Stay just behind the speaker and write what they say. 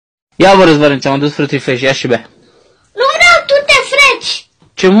Ia vă Răzvan, ți-am adus fructii fresh, ia și bea. Nu vreau, tu te freci.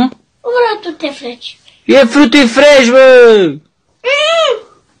 Ce, mă? Nu vreau, tu te freci. E fructii fresh, bă!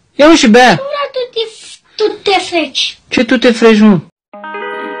 Ia mă și bea. Nu vreau, tu te freci. Ce tu te fresh, mă?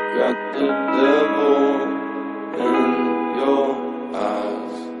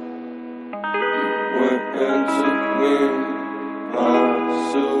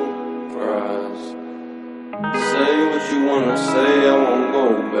 Say what you wanna say, I won't go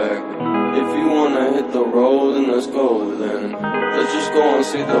back. If you wanna hit the road, then let's go then. Let's just go and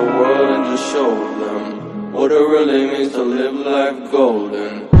see the world and just show them what it really means to live life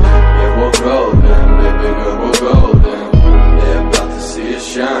golden. Yeah, we're golden, baby girl, we're golden. They're about to see us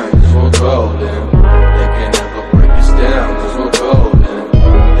shine, cause we're golden. They can't ever break us down, cause we're golden.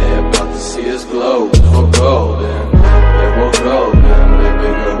 They're about to see us glow, cause we're golden. Yeah, we're golden, baby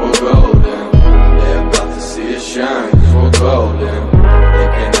girl, we're golden. They're about to see us shine, cause we're golden. They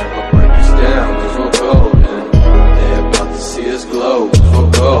can't ever break us down, cause we're golden. They're about to see us glow, cause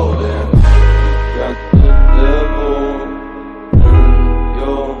we're golden. Got the devil in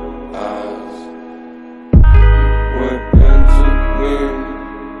your eyes. Went and took me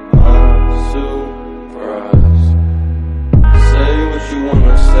by surprise. Say what you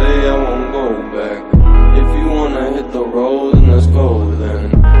wanna say, I won't go back. If you wanna hit the road, then let's go then.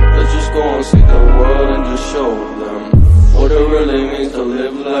 Let's just go and see the world and just show them what it really means to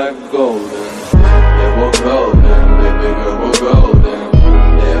live life golden. Yeah, we're golden, baby girl, we're golden.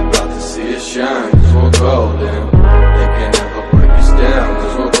 They're about to see us shine, cause we're golden. They can't ever break us down,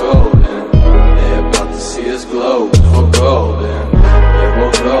 cause we're golden. They're about to see us glow, cause we're golden. Yeah,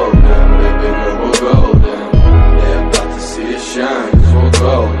 we're golden, baby girl, we're golden. They're about to see us shine, cause we're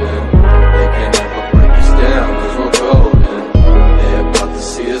golden. They can't ever break us down, cause we're golden. They're about to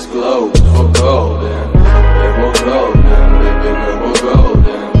see us glow, cause we're golden. Yeah, we're golden, baby girl, we're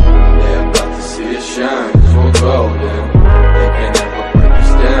golden. They're about to see us shine, cause we're golden. They can't ever break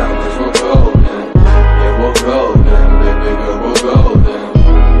us down, cause we're golden. Yeah, we're golden, baby girl, we're golden.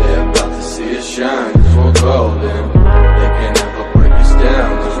 They're about to see us shine, cause we're golden. They can't ever break us down,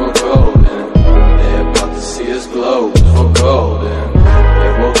 cause we're golden. They're about to see us glow, cause we're golden.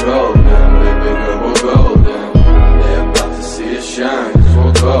 Yeah, we're golden, baby girl, we're golden. They're about to see us shine, cause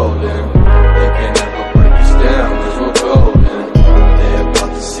we're golden. They can't ever break us down, cause we're golden. They're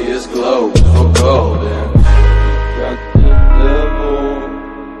about to see us glow, cause we're golden. Got the devil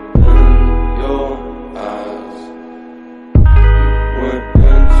in your eyes. Went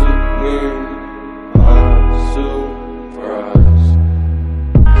and took me by surprise.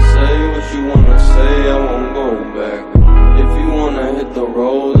 Say what you wanna say, I won't go back. If you wanna hit the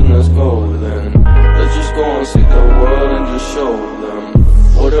road, then let's go then. Let's just go and see the world and just show them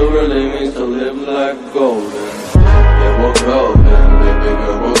what it really means to live life golden. Yeah, we're golden, baby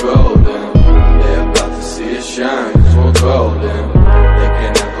girl, we're golden.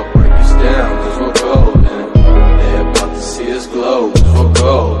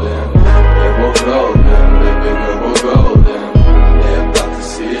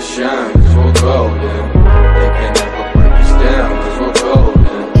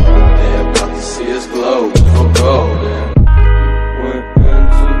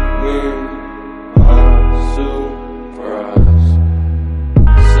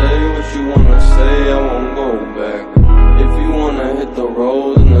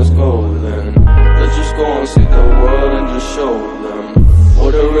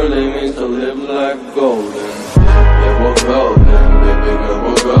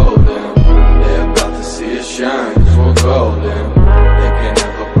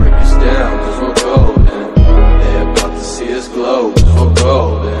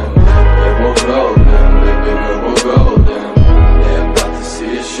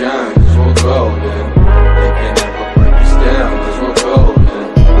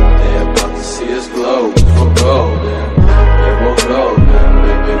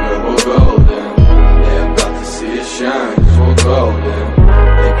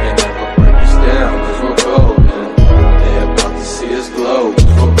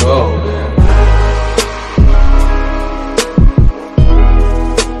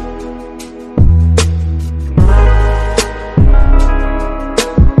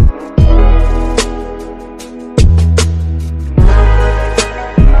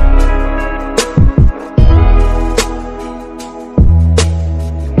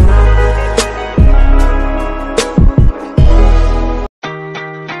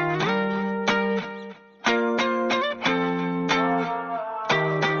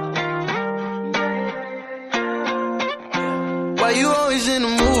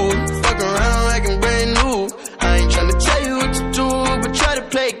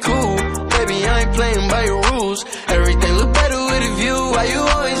 rules. Everything look better with a view. Why you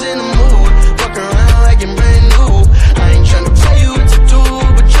always in the mood? Fuck around like you're brand new. I ain't tryna tell you what to do,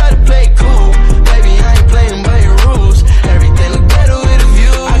 but try to play cool. Baby, I ain't playing by your rules. Everything look better with a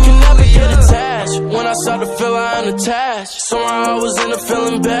view. I can never get attached. When I start to feel I'm attached, somehow I was in a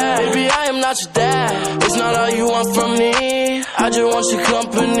feeling bad. Baby, I am not your dad. It's not all you want from me. I just want your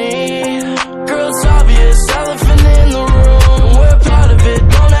company. Girl, it's obvious, elephant in the room. We're part of it,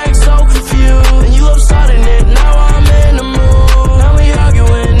 don't act so confused. And you love starting it, now I'm in the mood. Now we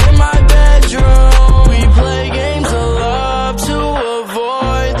arguing in my bedroom. We play games of love to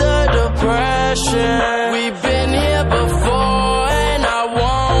avoid the depression. We've been here before and I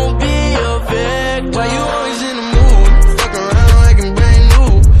won't be a victim. Why you always in the mood? Fuck around like I'm brand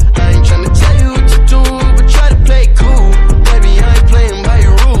new. I ain't tryna tell you what to do, but try to play cool. Baby, I ain't playing by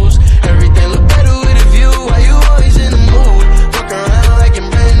your rules. Everything look better with a view. Why you always in the mood? Fuck around like I'm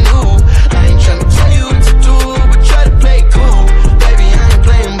brand new. I ain't tryna tell you what to do, but try to play cool. Baby, I ain't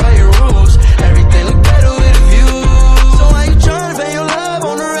playing by your rules. Everything look better with a view. So why you tryna pay your love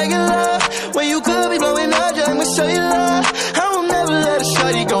on the regular when you could be blowing up just with cellular? I will never let a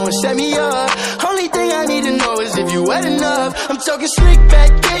shawty go and set me up. Only thing I need to know is if you wet enough. I'm talking slick back,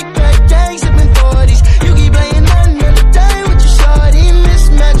 kick back, gang sipping 40s. You keep playing another day with your shawty.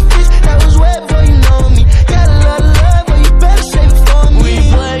 Mismatch fish, that was way before you know me. Got a lot of love, but you better save it for me. We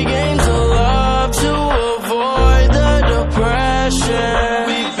play games of love to avoid the depression.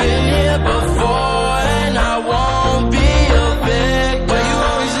 We've been here before and I won't be a victim. Why you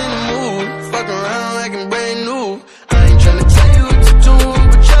always in the mood? Fuck around like I'm brand new. I ain't tryna tell you what to do,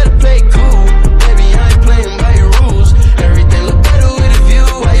 but try to play cool. Baby, I ain't playing by your rules. Everything look better with a view.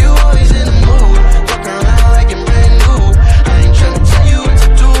 Why you always in the mood? Fuck around like I'm brand new. I ain't tryna tell you what to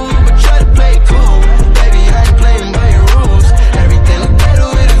do, but try to play cool. Baby, I ain't playing by your rules. Everything look better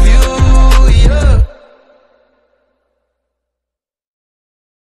with a view, yeah.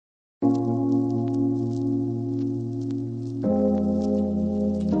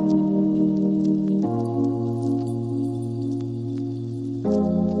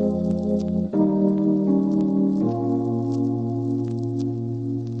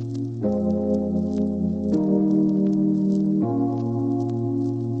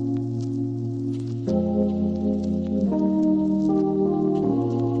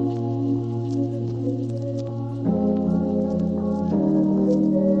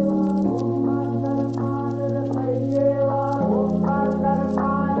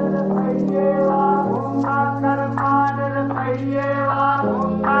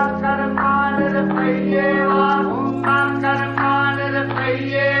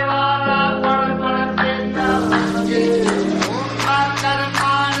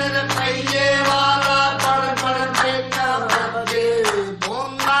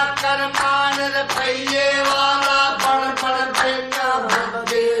 Hey